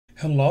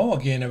Hello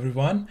again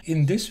everyone.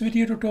 In this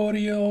video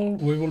tutorial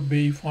we will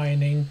be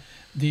finding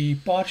the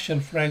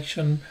partial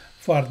fraction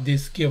for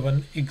this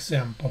given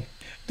example.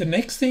 The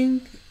next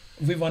thing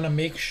we want to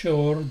make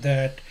sure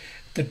that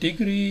the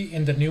degree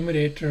in the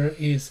numerator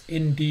is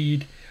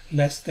indeed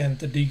less than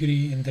the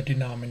degree in the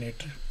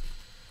denominator.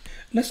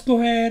 Let's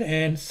go ahead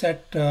and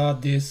set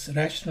this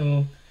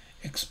rational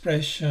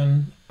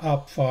expression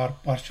up for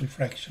partial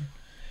fraction.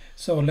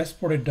 So let's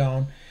put it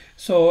down.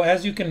 So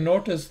as you can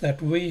notice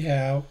that we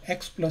have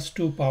x plus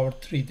 2 power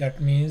 3.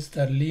 That means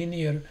the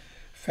linear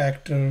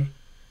factor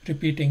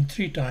repeating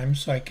 3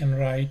 times. So I can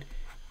write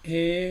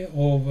a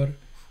over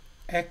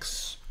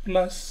x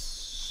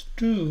plus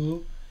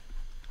 2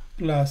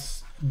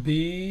 plus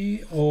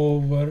b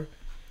over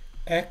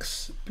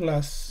x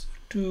plus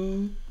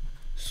 2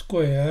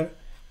 square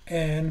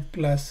and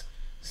plus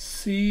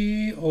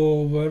c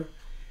over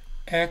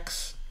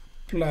x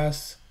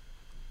plus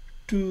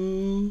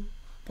 2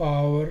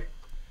 power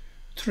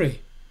 3.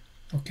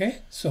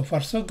 Okay, so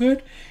far so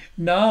good.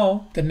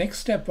 Now the next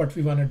step what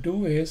we want to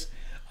do is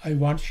I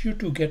want you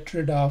to get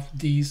rid of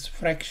these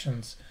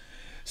fractions.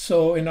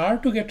 So in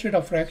order to get rid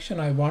of fraction,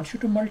 I want you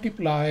to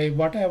multiply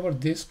whatever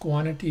this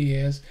quantity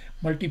is,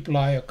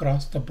 multiply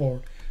across the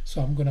board.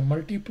 So I'm going to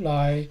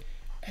multiply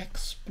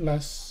x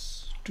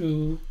plus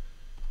 2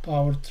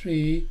 power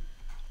 3,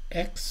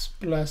 x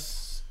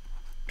plus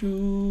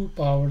 2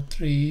 power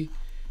 3,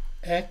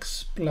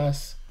 x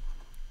plus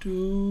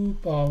 2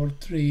 power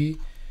 3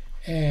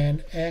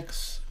 and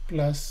x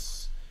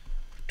plus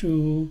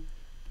 2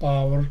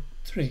 power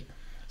 3.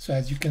 So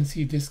as you can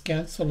see, this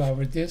cancel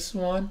over this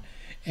one,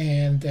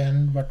 and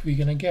then what we're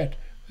gonna get?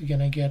 We're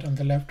gonna get on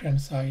the left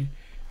hand side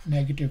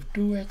negative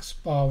 2x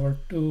power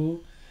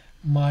 2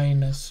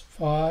 minus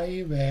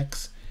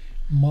 5x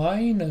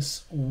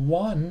minus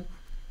 1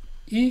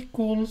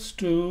 equals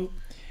to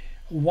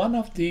one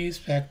of these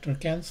factor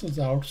cancels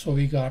out, so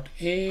we got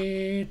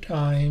a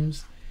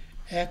times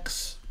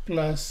x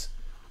plus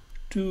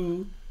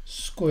 2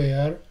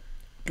 square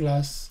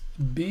plus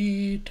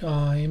b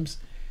times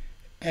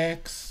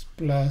x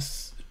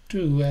plus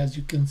 2, as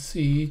you can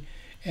see,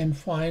 and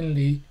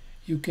finally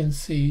you can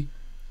see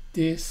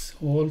this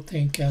whole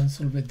thing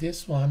cancel with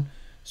this one,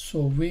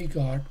 so we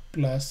got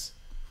plus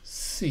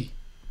c.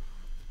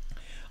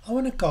 I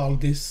want to call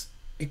this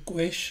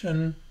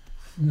equation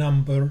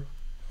number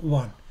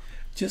 1.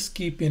 Just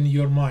keep in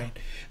your mind.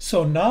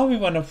 So now we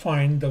want to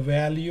find the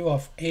value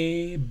of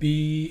a,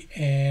 b,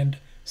 and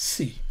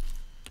c.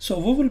 So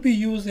we will be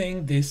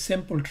using this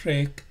simple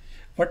trick.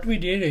 What we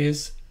did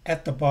is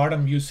at the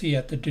bottom, you see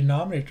at the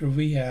denominator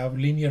we have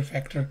linear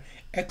factor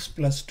x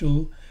plus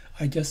 2.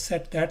 I just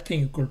set that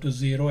thing equal to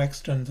 0.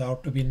 X turns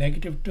out to be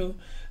negative 2.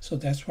 So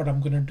that's what I'm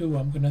going to do.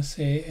 I'm going to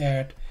say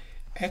at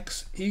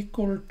x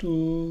equal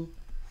to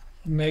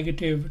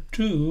negative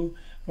 2,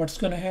 what's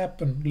going to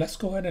happen? Let's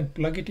go ahead and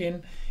plug it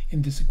in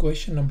this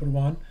equation number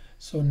 1.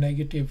 So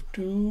negative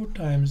 2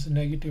 times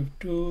negative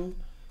 2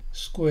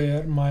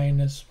 square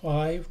minus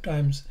 5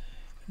 times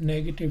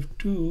negative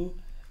 2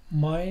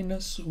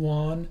 minus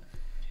 1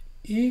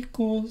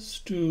 equals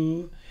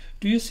to,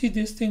 do you see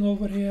this thing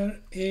over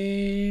here?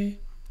 A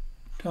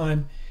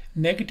time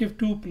negative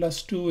 2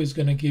 plus 2 is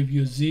going to give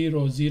you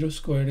 0. 0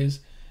 squared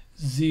is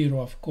 0,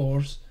 of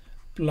course,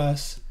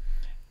 plus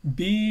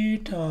b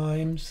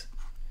times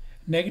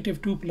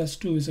negative 2 plus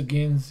 2 is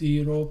again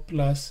 0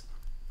 plus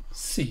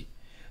c.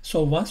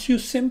 So once you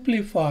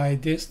simplify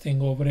this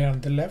thing over here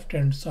on the left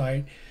hand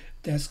side,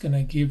 that's going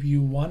to give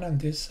you 1 on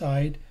this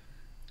side.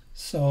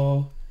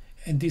 So,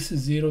 and this is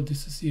 0,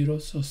 this is 0.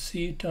 So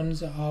c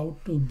turns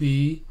out to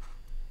be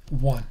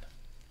 1.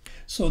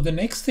 So the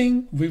next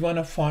thing we want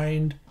to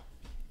find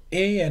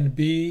a and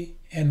b,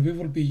 and we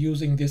will be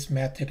using this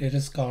method. It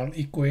is called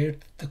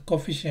equate the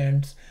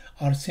coefficients,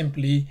 or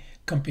simply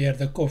compare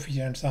the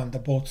coefficients on the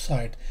both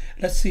sides.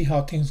 Let's see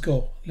how things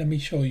go. Let me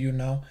show you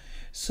now.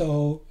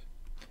 So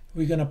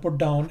we're going to put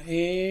down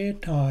a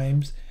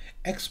times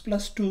x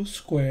plus 2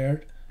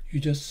 squared. You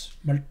just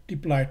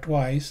multiply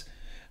twice.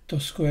 The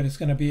square is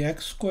going to be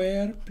x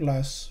squared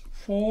plus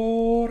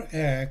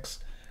 4x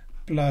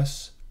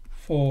plus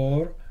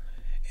 4.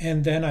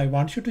 And then I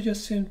want you to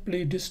just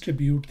simply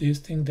distribute this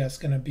thing. That's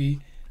going to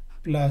be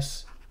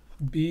plus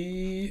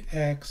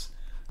bx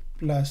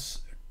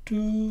plus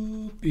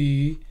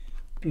 2b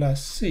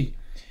plus c.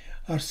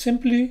 Or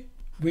simply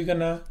we're going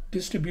to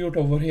distribute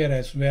over here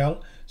as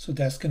well. So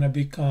that's going to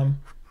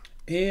become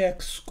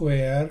ax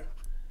squared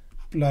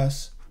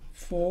plus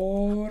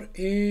 4ax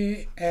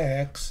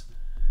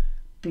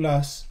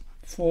plus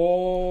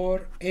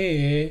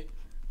 4a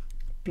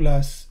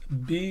plus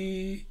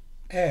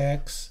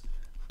bx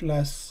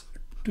plus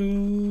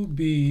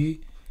 2b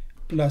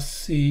plus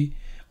c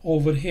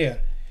over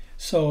here.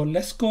 So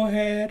let's go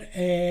ahead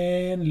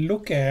and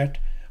look at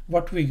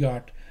what we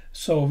got.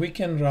 So we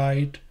can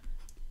write,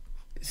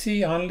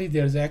 see, only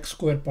there's x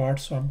squared part,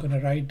 so I'm going to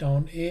write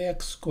down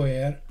ax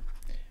squared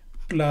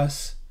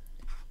plus,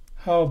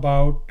 how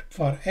about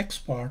for x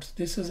parts,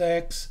 this is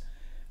x,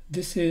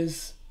 this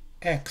is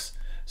x,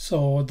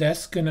 so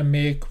that's gonna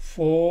make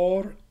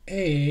 4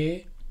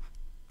 4a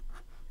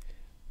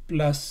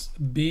plus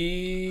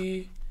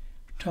b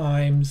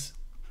times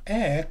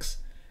x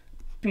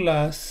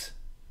plus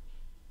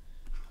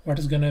what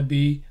is going to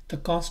be the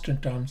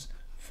constant terms,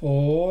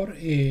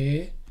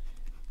 4a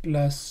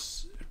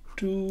plus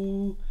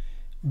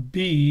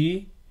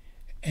 2b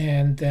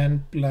and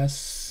then plus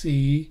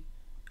c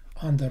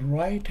on the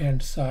right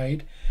hand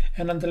side,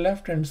 and on the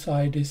left hand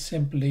side is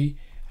simply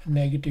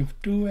negative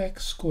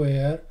 2x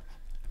squared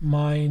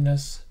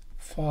minus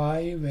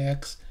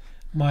 5x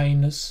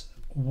minus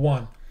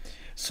 1.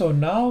 So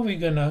now we're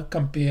gonna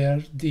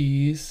compare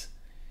these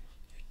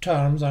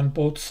terms on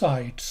both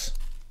sides.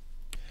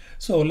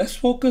 So let's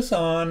focus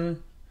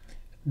on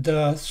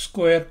the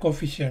square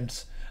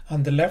coefficients.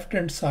 On the left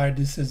hand side,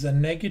 this is a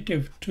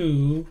negative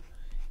 2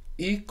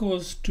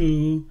 equals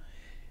to,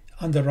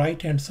 on the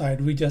right hand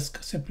side we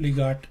just simply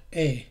got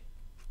a,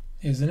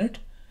 isn't it?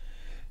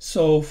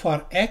 So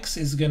for x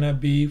is gonna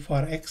be,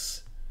 for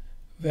x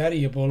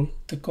variable,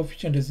 the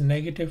coefficient is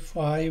negative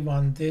 5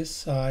 on this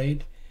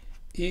side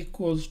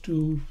equals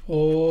to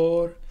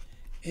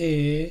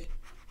 4a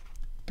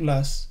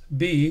plus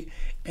b,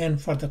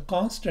 and for the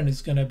constant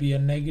is going to be a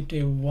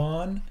negative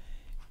 1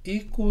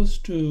 equals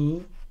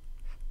to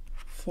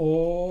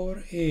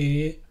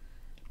 4a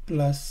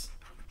plus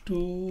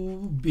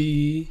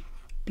 2b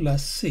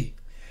plus c.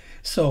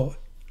 So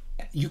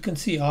you can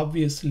see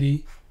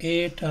obviously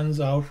a turns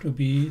out to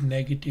be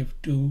negative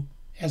 2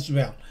 as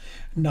well.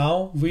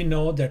 Now we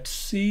know that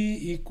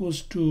c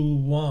equals to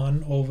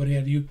 1 over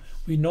here.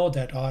 We know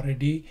that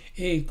already.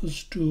 A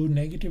equals to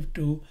negative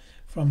 2.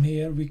 From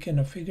here we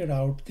can figure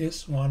out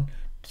this one.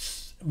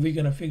 We're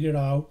gonna figure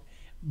out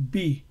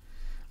b.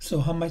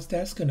 So how much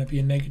that's gonna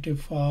be? Negative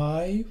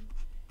 5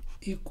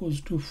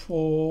 equals to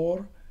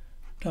 4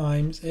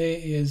 times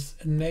a is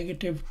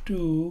negative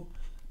 2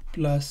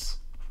 plus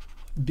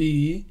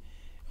b,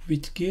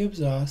 which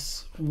gives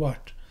us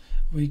what?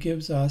 Which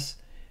gives us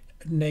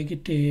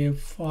negative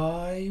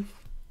 5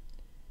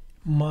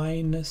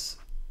 minus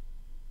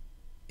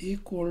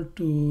equal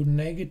to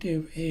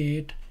negative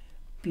 8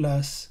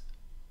 plus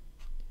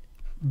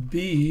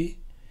b.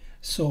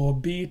 So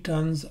b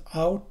turns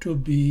out to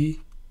be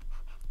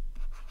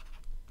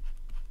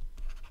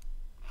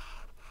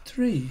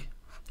 3,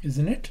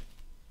 isn't it?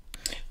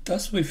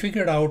 Thus we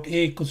figured out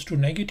a equals to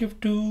negative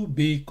 2,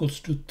 b equals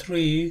to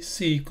 3,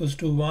 c equals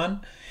to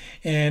 1,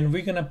 and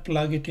we're gonna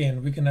plug it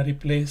in. We're gonna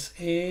replace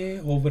a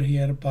over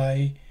here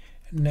by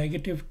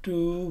negative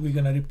 2, we're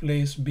gonna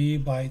replace b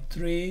by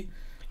 3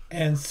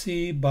 and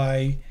c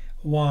by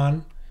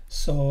 1.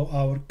 So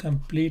our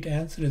complete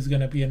answer is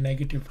gonna be a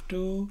negative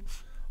 2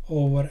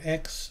 over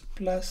x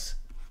plus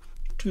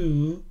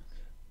 2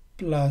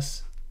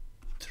 plus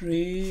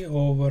 3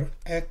 over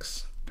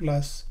x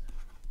plus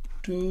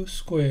 2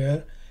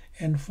 square,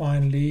 and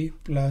finally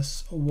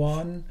plus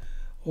 1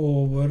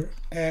 over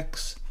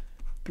x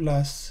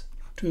plus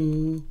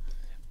 2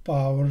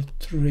 power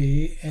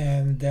 3,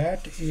 and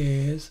that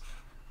is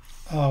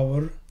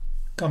our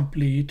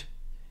complete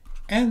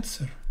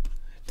answer.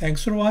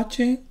 Thanks for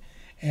watching,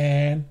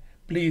 and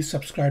please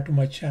subscribe to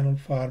my channel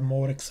for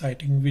more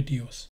exciting videos.